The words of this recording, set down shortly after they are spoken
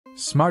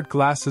Smart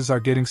glasses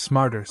are getting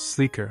smarter,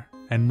 sleeker,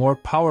 and more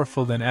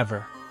powerful than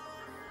ever.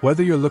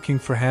 Whether you're looking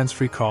for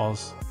hands-free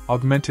calls,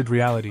 augmented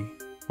reality,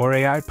 or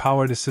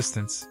AI-powered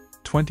assistance,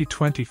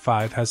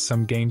 2025 has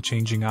some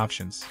game-changing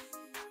options.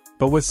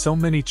 But with so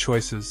many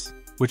choices,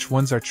 which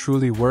ones are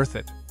truly worth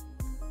it?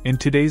 In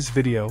today's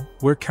video,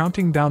 we're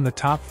counting down the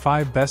top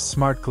 5 best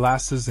smart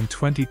glasses in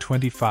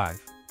 2025,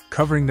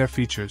 covering their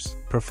features,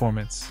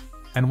 performance,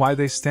 and why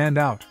they stand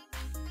out.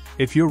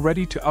 If you're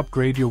ready to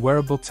upgrade your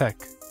wearable tech,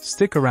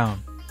 stick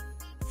around.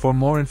 For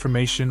more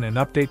information and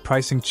update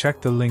pricing, check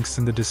the links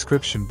in the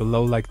description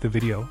below. Like the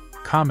video,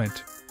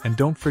 comment, and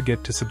don't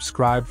forget to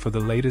subscribe for the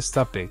latest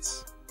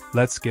updates.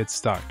 Let's get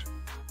started.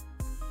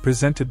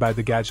 Presented by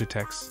the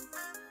Gadgetex.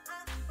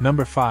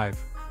 Number 5.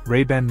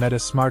 Ray-Ban Meta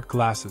Smart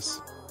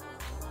Glasses.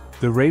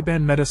 The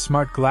Ray-Ban Meta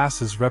Smart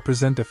Glasses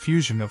represent a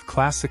fusion of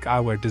classic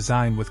eyewear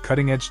design with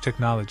cutting-edge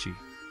technology,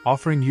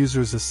 offering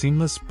users a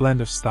seamless blend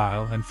of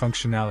style and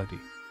functionality.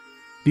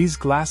 These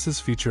glasses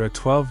feature a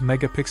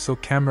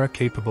 12-megapixel camera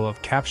capable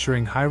of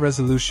capturing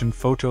high-resolution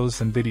photos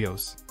and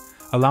videos,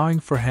 allowing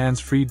for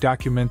hands-free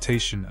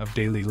documentation of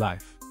daily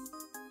life.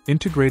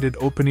 Integrated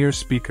open-ear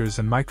speakers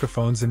and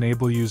microphones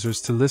enable users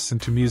to listen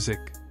to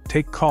music,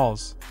 take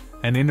calls,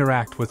 and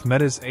interact with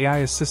Meta's AI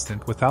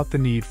assistant without the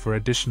need for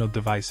additional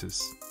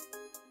devices.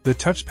 The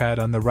touchpad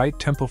on the right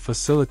temple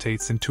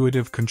facilitates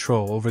intuitive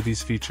control over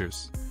these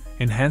features,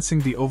 enhancing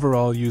the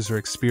overall user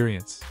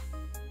experience.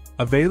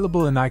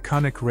 Available in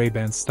iconic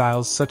Ray-Ban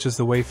styles such as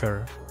the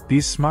Wayfarer,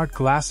 these smart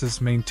glasses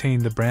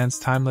maintain the brand's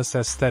timeless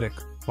aesthetic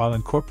while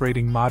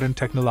incorporating modern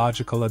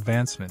technological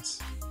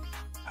advancements.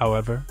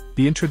 However,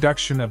 the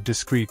introduction of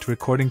discrete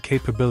recording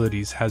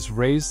capabilities has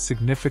raised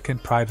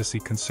significant privacy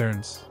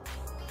concerns.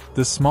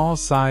 The small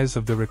size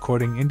of the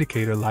recording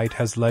indicator light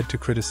has led to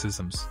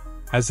criticisms,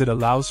 as it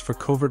allows for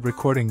covert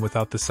recording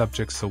without the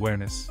subject's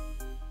awareness.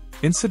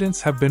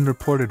 Incidents have been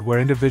reported where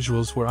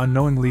individuals were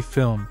unknowingly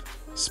filmed,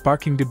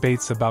 sparking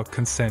debates about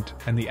consent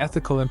and the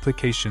ethical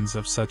implications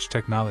of such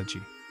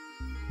technology.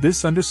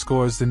 This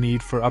underscores the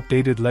need for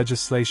updated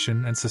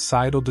legislation and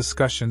societal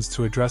discussions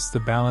to address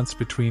the balance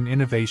between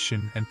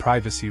innovation and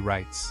privacy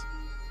rights.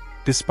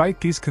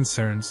 Despite these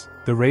concerns,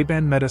 the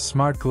Ray-Ban Meta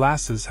Smart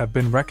Glasses have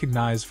been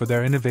recognized for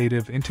their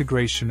innovative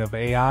integration of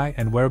AI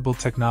and wearable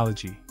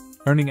technology,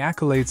 earning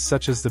accolades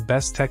such as the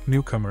Best Tech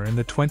Newcomer in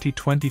the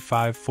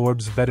 2025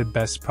 Forbes Vetted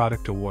Best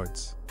Product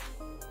Awards.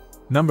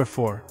 Number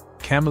 4.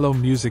 Camelo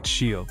Music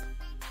Shield.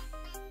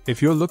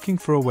 If you're looking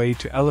for a way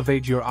to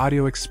elevate your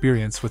audio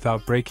experience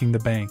without breaking the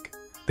bank,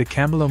 the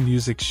Camelo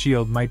Music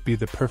Shield might be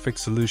the perfect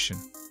solution.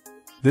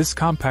 This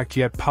compact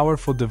yet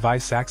powerful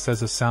device acts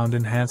as a sound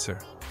enhancer,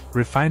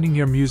 refining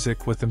your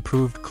music with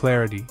improved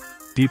clarity,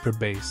 deeper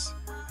bass,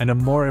 and a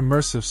more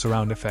immersive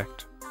surround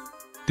effect.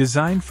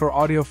 Designed for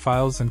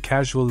audiophiles and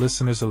casual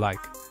listeners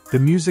alike, the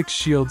Music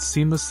Shield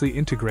seamlessly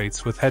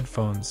integrates with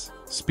headphones,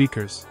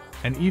 speakers,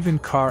 and even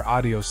car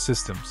audio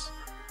systems.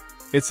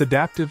 Its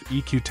adaptive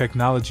EQ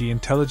technology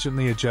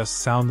intelligently adjusts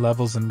sound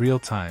levels in real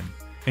time,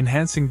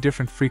 enhancing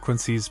different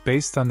frequencies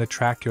based on the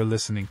track you're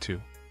listening to.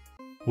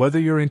 Whether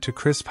you're into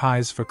crisp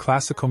highs for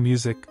classical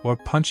music or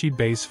punchy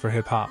bass for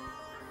hip-hop,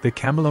 the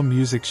Camelo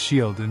Music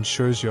Shield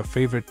ensures your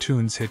favorite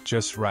tunes hit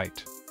just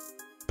right.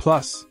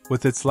 Plus,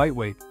 with its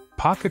lightweight,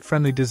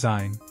 pocket-friendly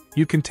design,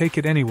 you can take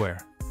it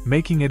anywhere,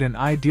 making it an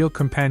ideal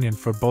companion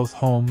for both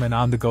home and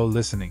on-the-go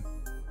listening.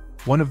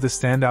 One of the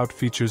standout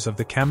features of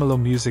the Camelo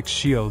Music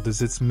Shield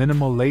is its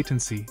minimal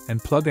latency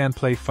and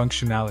plug-and-play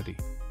functionality.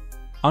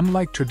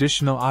 Unlike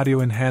traditional audio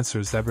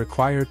enhancers that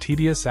require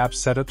tedious app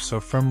setups or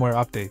firmware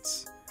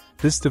updates,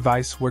 this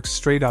device works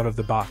straight out of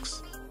the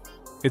box.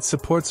 It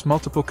supports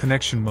multiple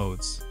connection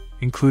modes,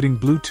 including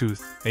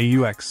Bluetooth,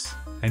 AUX,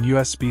 and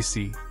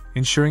USB-C,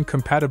 ensuring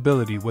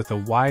compatibility with a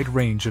wide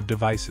range of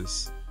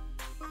devices.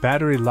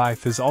 Battery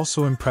life is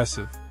also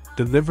impressive,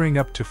 delivering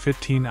up to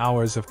 15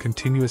 hours of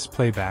continuous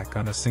playback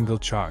on a single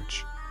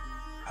charge.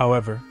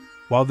 However,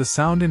 while the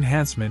sound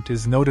enhancement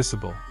is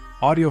noticeable,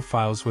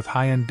 audiophiles with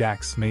high-end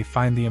DACs may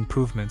find the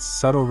improvements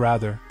subtle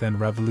rather than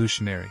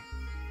revolutionary.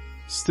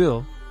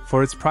 Still,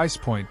 for its price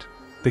point,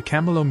 the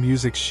Camelo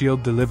Music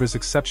Shield delivers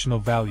exceptional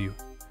value,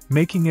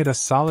 making it a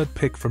solid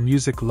pick for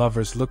music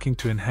lovers looking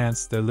to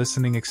enhance their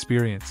listening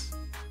experience.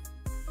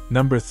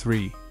 Number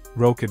 3.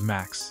 Rokid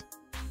Max.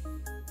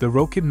 The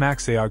Rokid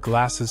Max AR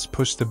glasses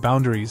push the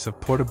boundaries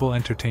of portable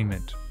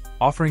entertainment,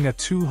 offering a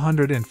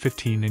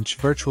 215-inch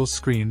virtual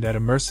screen that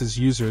immerses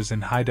users in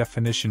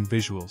high-definition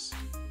visuals.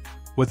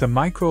 With a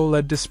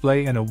micro-OLED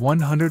display and a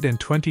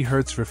 120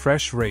 Hz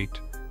refresh rate,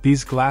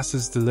 these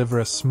glasses deliver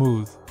a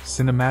smooth,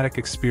 cinematic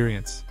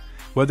experience,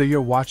 whether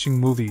you're watching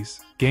movies,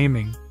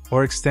 gaming,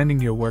 or extending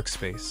your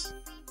workspace.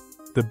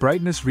 The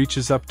brightness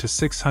reaches up to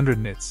 600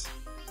 nits,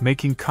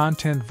 making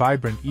content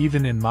vibrant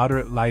even in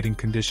moderate lighting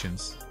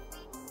conditions.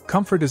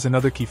 Comfort is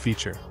another key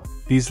feature.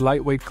 These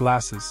lightweight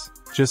glasses,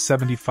 just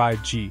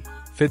 75 g,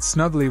 fit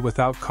snugly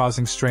without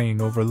causing strain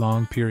over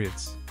long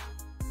periods.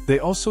 They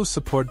also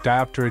support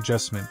diopter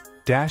adjustment,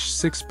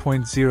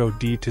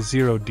 -6.0D to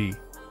 0D,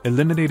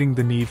 eliminating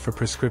the need for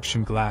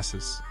prescription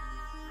glasses.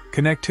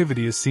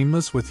 Connectivity is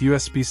seamless with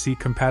USB-C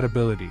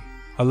compatibility,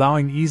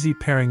 allowing easy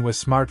pairing with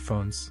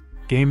smartphones,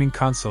 gaming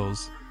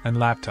consoles, and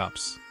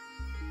laptops.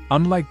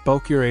 Unlike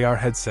bulkier AR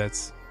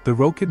headsets, the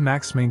Rokid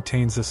Max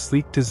maintains a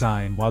sleek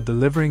design while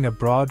delivering a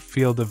broad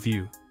field of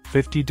view,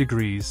 50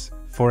 degrees,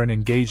 for an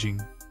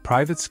engaging,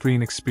 private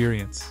screen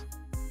experience.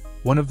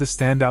 One of the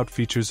standout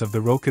features of the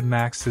Rokid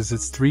Max is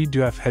its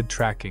 3DoF head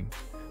tracking,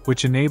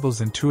 which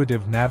enables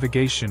intuitive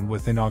navigation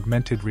within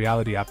augmented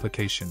reality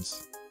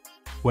applications.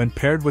 When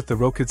paired with the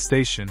Rokid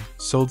Station,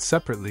 sold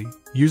separately,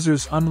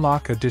 users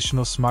unlock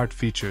additional smart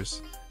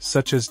features,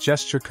 such as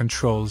gesture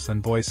controls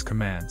and voice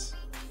commands.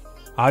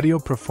 Audio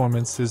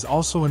performance is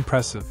also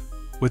impressive,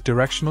 with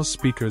directional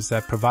speakers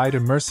that provide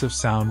immersive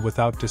sound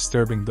without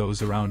disturbing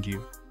those around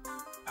you.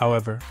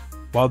 However,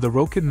 while the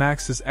Rokid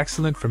Max is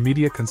excellent for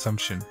media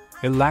consumption,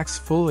 it lacks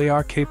full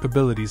AR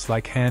capabilities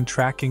like hand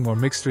tracking or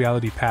mixed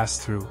reality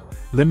pass-through,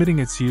 limiting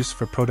its use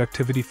for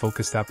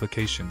productivity-focused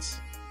applications.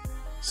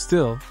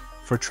 Still,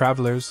 for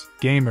travelers,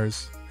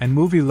 gamers, and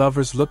movie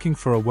lovers looking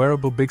for a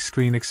wearable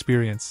big-screen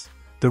experience,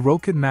 the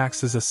Rokid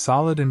Max is a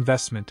solid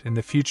investment in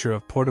the future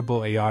of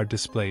portable AR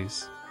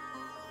displays.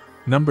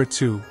 Number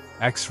 2.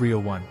 X-Real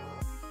 1.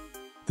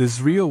 The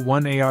Xreal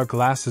 1 AR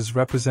glasses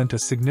represent a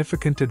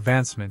significant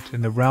advancement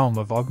in the realm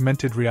of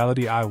augmented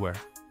reality eyewear,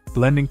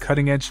 blending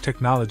cutting-edge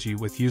technology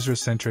with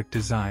user-centric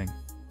design.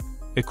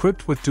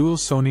 Equipped with dual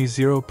Sony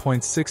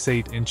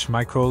 0.68-inch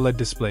micro-OLED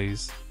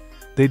displays,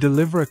 they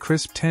deliver a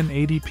crisp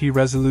 1080p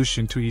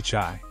resolution to each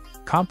eye,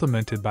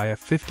 complemented by a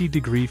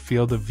 50-degree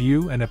field of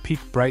view and a peak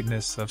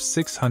brightness of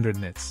 600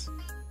 nits.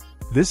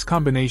 This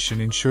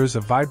combination ensures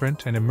a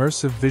vibrant and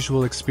immersive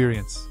visual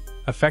experience,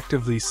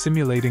 effectively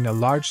simulating a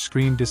large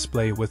screen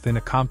display within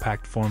a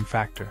compact form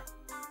factor.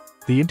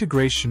 The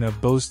integration of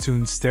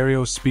Bose-tuned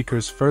stereo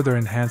speakers further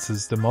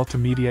enhances the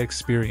multimedia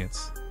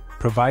experience,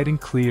 providing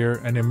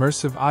clear and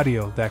immersive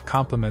audio that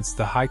complements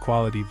the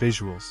high-quality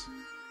visuals.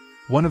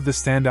 One of the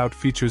standout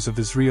features of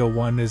the Xreal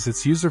 1 is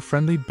its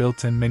user-friendly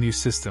built-in menu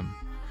system,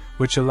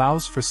 which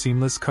allows for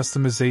seamless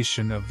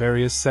customization of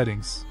various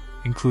settings,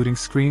 including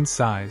screen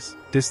size,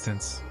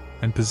 distance,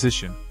 and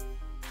position.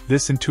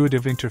 This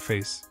intuitive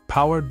interface,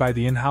 powered by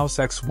the in-house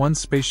X1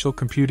 spatial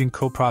computing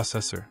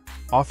coprocessor,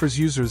 offers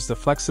users the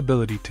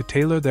flexibility to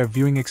tailor their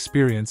viewing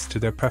experience to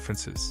their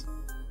preferences.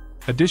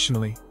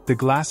 Additionally, the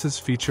glasses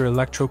feature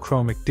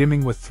electrochromic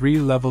dimming with 3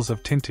 levels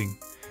of tinting,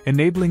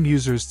 enabling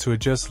users to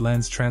adjust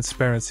lens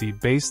transparency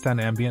based on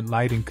ambient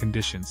lighting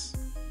conditions.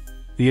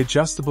 The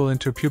adjustable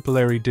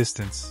interpupillary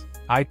distance,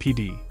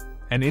 IPD,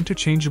 and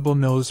interchangeable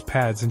nose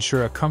pads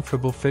ensure a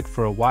comfortable fit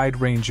for a wide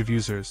range of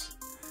users,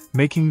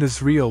 making the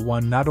Xreal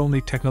 1 not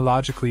only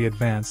technologically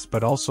advanced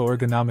but also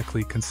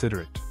ergonomically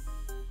considerate.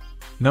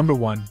 Number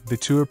 1.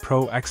 Vitur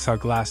Pro XR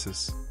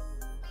Glasses.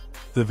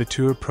 The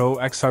Vitur Pro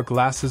XR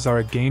glasses are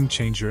a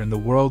game-changer in the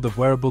world of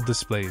wearable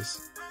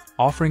displays,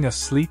 offering a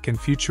sleek and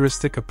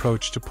futuristic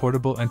approach to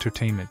portable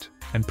entertainment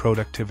and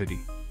productivity.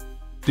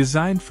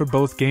 Designed for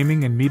both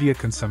gaming and media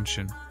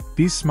consumption,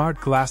 these smart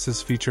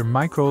glasses feature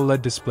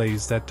micro-OLED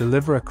displays that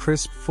deliver a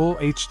crisp full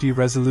HD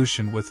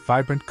resolution with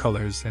vibrant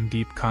colors and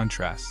deep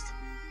contrast.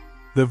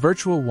 The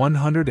virtual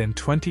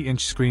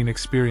 120-inch screen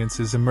experience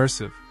is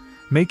immersive,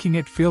 making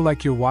it feel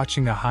like you're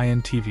watching a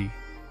high-end TV,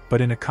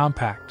 but in a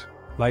compact,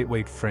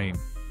 lightweight frame.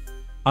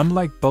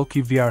 Unlike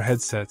bulky VR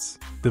headsets,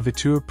 the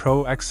Vitur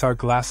Pro XR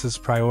glasses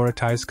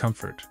prioritize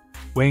comfort,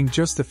 weighing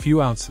just a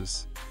few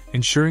ounces,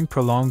 ensuring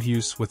prolonged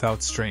use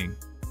without strain.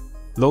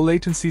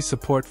 Low-latency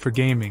support for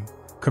gaming,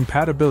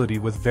 compatibility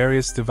with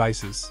various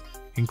devices,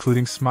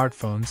 including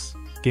smartphones,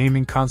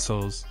 gaming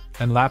consoles,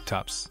 and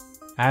laptops,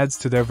 adds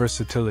to their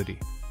versatility.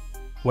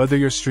 Whether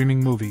you're streaming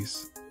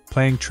movies,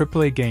 playing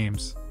AAA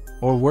games,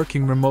 or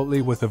working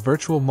remotely with a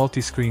virtual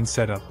multi-screen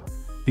setup,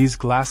 these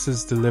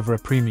glasses deliver a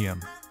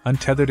premium,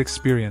 untethered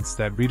experience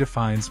that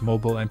redefines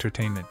mobile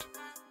entertainment.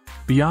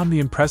 Beyond the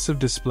impressive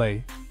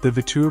display, the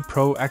Vitur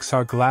Pro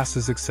XR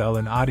glasses excel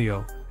in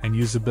audio and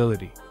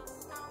usability.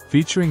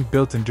 Featuring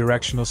built-in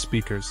directional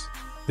speakers,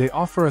 they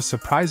offer a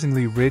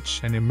surprisingly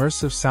rich and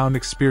immersive sound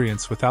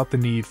experience without the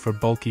need for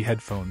bulky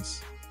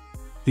headphones.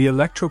 The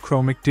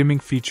electrochromic dimming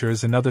feature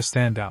is another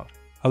standout,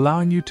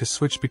 allowing you to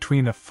switch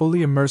between a fully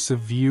immersive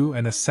view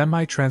and a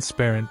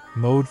semi-transparent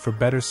mode for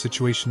better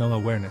situational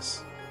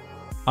awareness.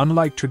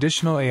 Unlike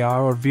traditional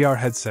AR or VR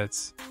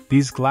headsets,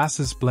 these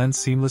glasses blend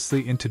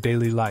seamlessly into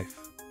daily life,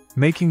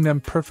 making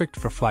them perfect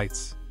for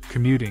flights,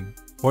 commuting,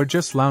 or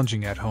just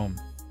lounging at home.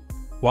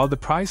 While the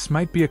price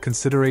might be a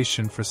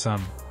consideration for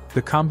some,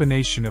 the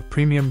combination of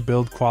premium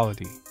build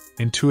quality,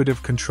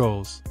 intuitive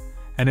controls,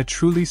 and a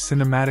truly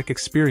cinematic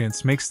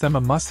experience makes them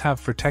a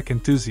must-have for tech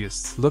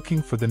enthusiasts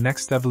looking for the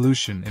next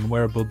evolution in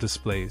wearable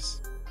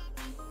displays.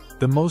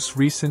 The most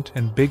recent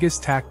and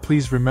biggest tech.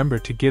 Please remember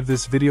to give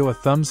this video a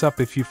thumbs up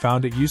if you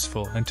found it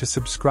useful and to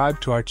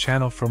subscribe to our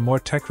channel for more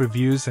tech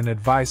reviews and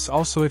advice.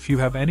 Also, if you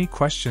have any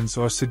questions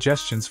or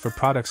suggestions for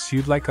products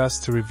you'd like us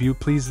to review,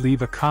 please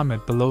leave a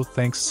comment below.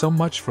 Thanks so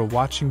much for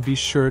watching. Be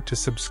sure to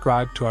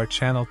subscribe to our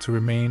channel to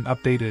remain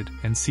updated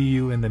and see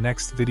you in the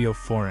next video.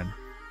 Foreign.